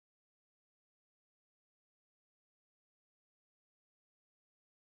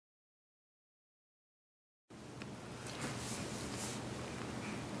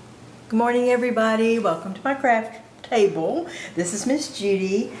Good morning, everybody. Welcome to my craft table. This is Miss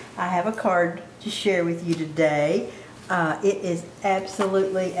Judy. I have a card to share with you today. It is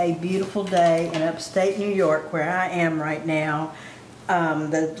absolutely a beautiful day in upstate New York where I am right now.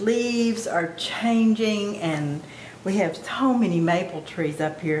 The leaves are changing and we have so many maple trees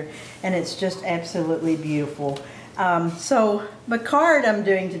up here and it's just absolutely beautiful. So the card I'm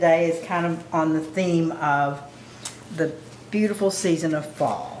doing today is kind of on the theme of the beautiful season of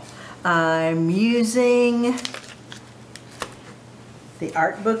fall. I'm using the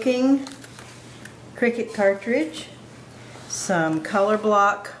Artbooking Cricut cartridge, some color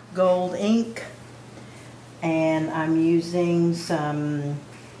block gold ink, and I'm using some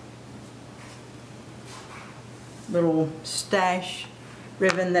little stash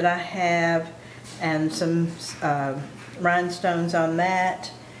ribbon that I have and some rhinestones on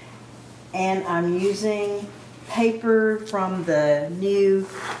that, and I'm using paper from the new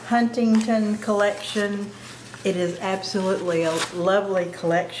Huntington collection. It is absolutely a lovely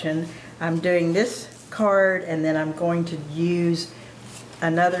collection. I'm doing this card and then I'm going to use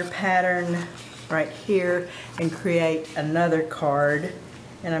another pattern right here and create another card,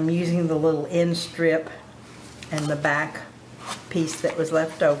 and I'm using the little end strip and the back piece that was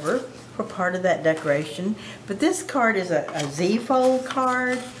left over for part of that decoration. But this card is a Zfold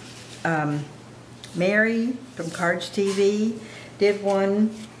card. Mary from Cards TV did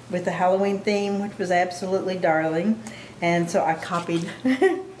one with the Halloween theme, which was absolutely darling, and so I copied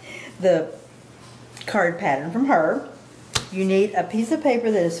the card pattern from her. You need a piece of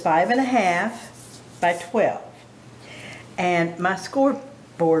paper that is 5.5 by 12, and my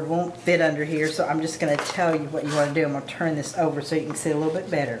scoreboard won't fit under here, so I'm just going to tell you what you want to do. I'm going to turn this over so you can see a little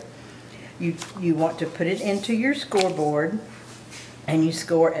bit better. You want to put it into your scoreboard, and you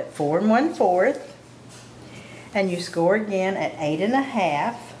score at 4 1/4. And you score again at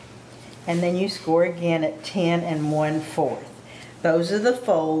 8.5, and then you score again at 10 1/4. Those are the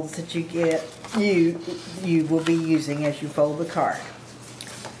folds that you get. You will be using as you fold the card.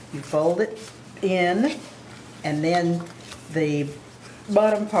 You fold it in, and then the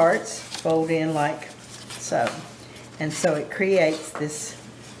bottom parts fold in like so, and so it creates this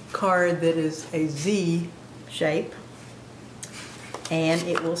card that is a Z shape, and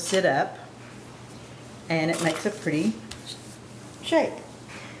it will sit up. And it makes a pretty shape.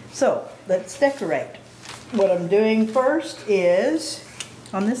 So let's decorate. What I'm doing first is,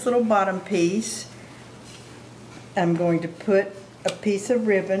 on this little bottom piece, I'm going to put a piece of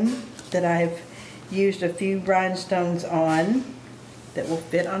ribbon that I've used a few rhinestones on that will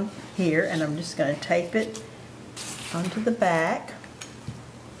fit on here, and I'm just going to tape it onto the back.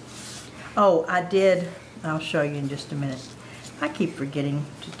 Oh, I'll show you in just a minute. I keep forgetting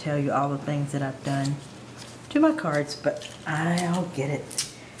to tell you all the things that I've done to my cards, but I'll get it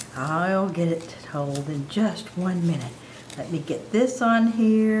told in just 1 minute. Let me get this on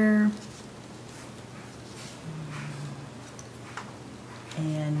here,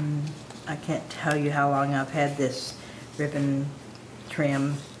 and I can't tell you how long I've had this ribbon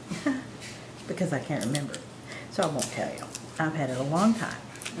trim because I can't remember, so I won't tell you. I've had it a long time.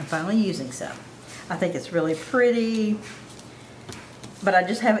 I'm finally using some. I think it's really pretty, but I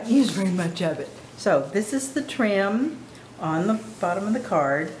just haven't used very much of it. So this is the trim on the bottom of the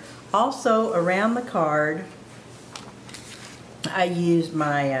card. Also around the card, I used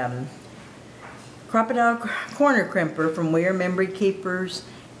my crocodile corner crimper from We Are Memory Keepers,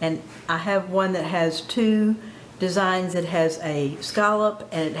 and I have one that has two designs. It has a scallop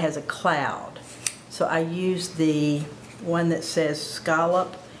and it has a cloud. So I used the one that says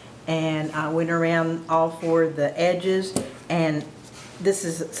scallop, and I went around all four of the edges, and this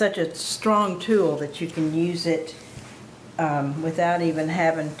is such a strong tool that you can use it without even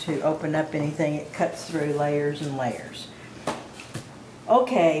having to open up anything. It cuts through layers and layers.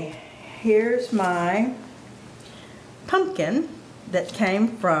 Okay, here's my pumpkin that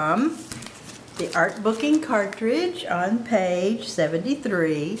came from the Artbooking cartridge on page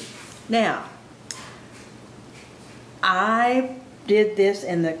 73. Now, I did this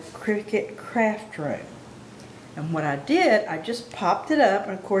in the Cricut craft room. And what I did, I just popped it up,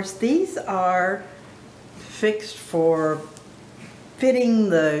 and of course these are fixed for fitting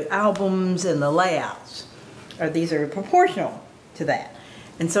the albums and the layouts, or these are proportional to that.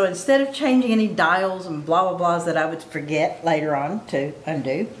 And so instead of changing any dials and blah blah blahs that I would forget later on to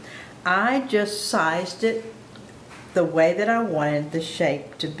undo, I just sized it the way that I wanted the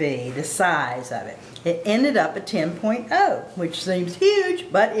shape to be, the size of it. It ended up at 10.0, which seems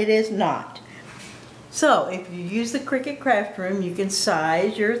huge, but it is not. So if you use the Cricut craft room, you can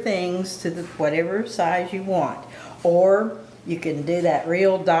size your things to whatever size you want. Or You can do that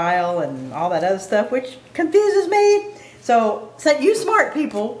real dial and all that other stuff, which confuses me. So you smart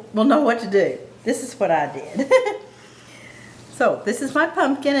people will know what to do. This is what I did. So this is my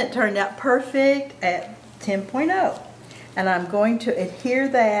pumpkin. It turned out perfect at 10.0. And I'm going to adhere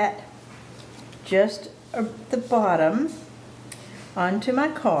that just at the bottom onto my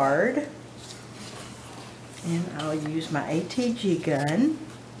card. And I'll use my ATG gun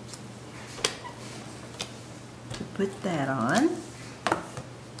to put that on. And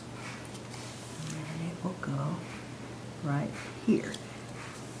it will go right here.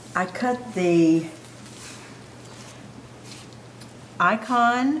 I cut the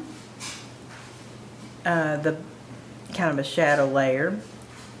icon, the kind of a shadow layer,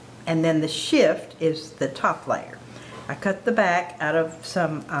 and then the shift is the top layer. I cut the back out of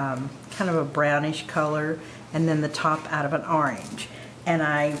some kind of a brownish color, and then the top out of an orange. And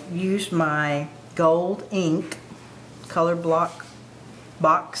I used my gold ink, color block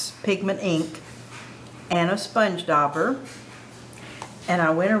box pigment ink, and a sponge dauber, and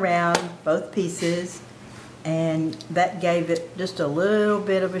I went around both pieces, and that gave it just a little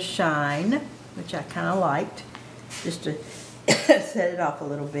bit of a shine, which I kind of liked, just to set it off a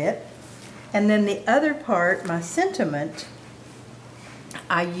little bit. And then the other part, my sentiment,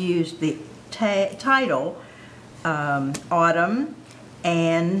 I used the title, Autumn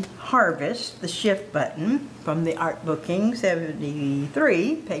and Harvest, the shift button from the Artbooking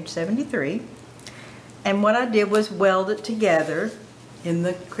 73, page 73. And what I did was weld it together in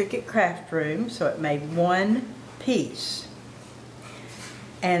the Cricut craft room, so it made one piece.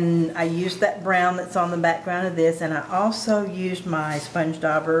 And I used that brown that's on the background of this, and I also used my sponge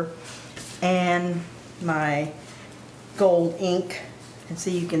dauber and my gold ink. And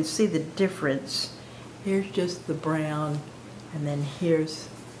so you can see the difference. Here's just the brown, and then here's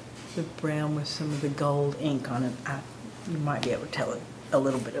the brown with some of the gold ink on it. You might be able to tell a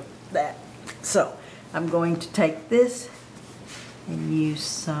little bit of that. So I'm going to take this and use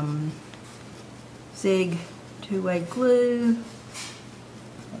some Zig two-way glue.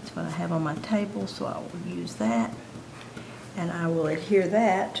 That's what I have on my table, so I will use that. And I will adhere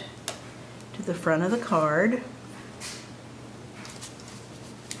that to the front of the card.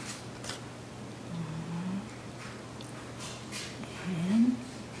 And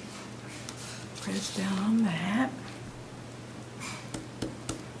press down on that.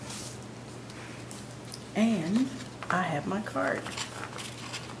 And I have my card.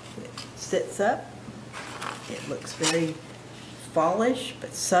 It sits up. It looks very fallish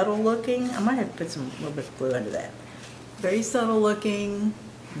but subtle looking. I might have to put a little bit of glue under that. Very subtle looking,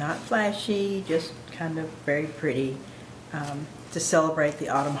 not flashy, just kind of very pretty to celebrate the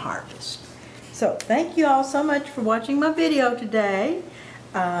autumn harvest. So thank you all so much for watching my video today.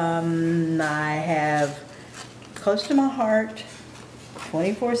 I have close to my heart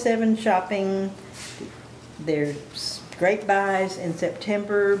 24/7 shopping. There's great buys in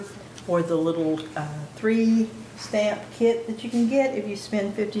September for the little 3 stamp kit that you can get. If you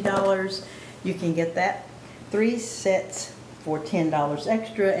spend $50, you can get that 3 sets for $10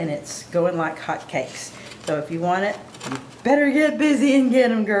 extra, and it's going like hotcakes. So if you want it, you better get busy and get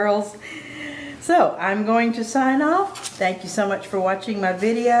them, girls. So I'm going to sign off. Thank you so much for watching my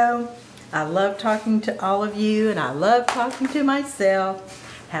video. I love talking to all of you, and I love talking to myself.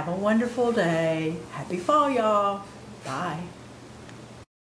 Have a wonderful day. Happy fall, y'all. Bye.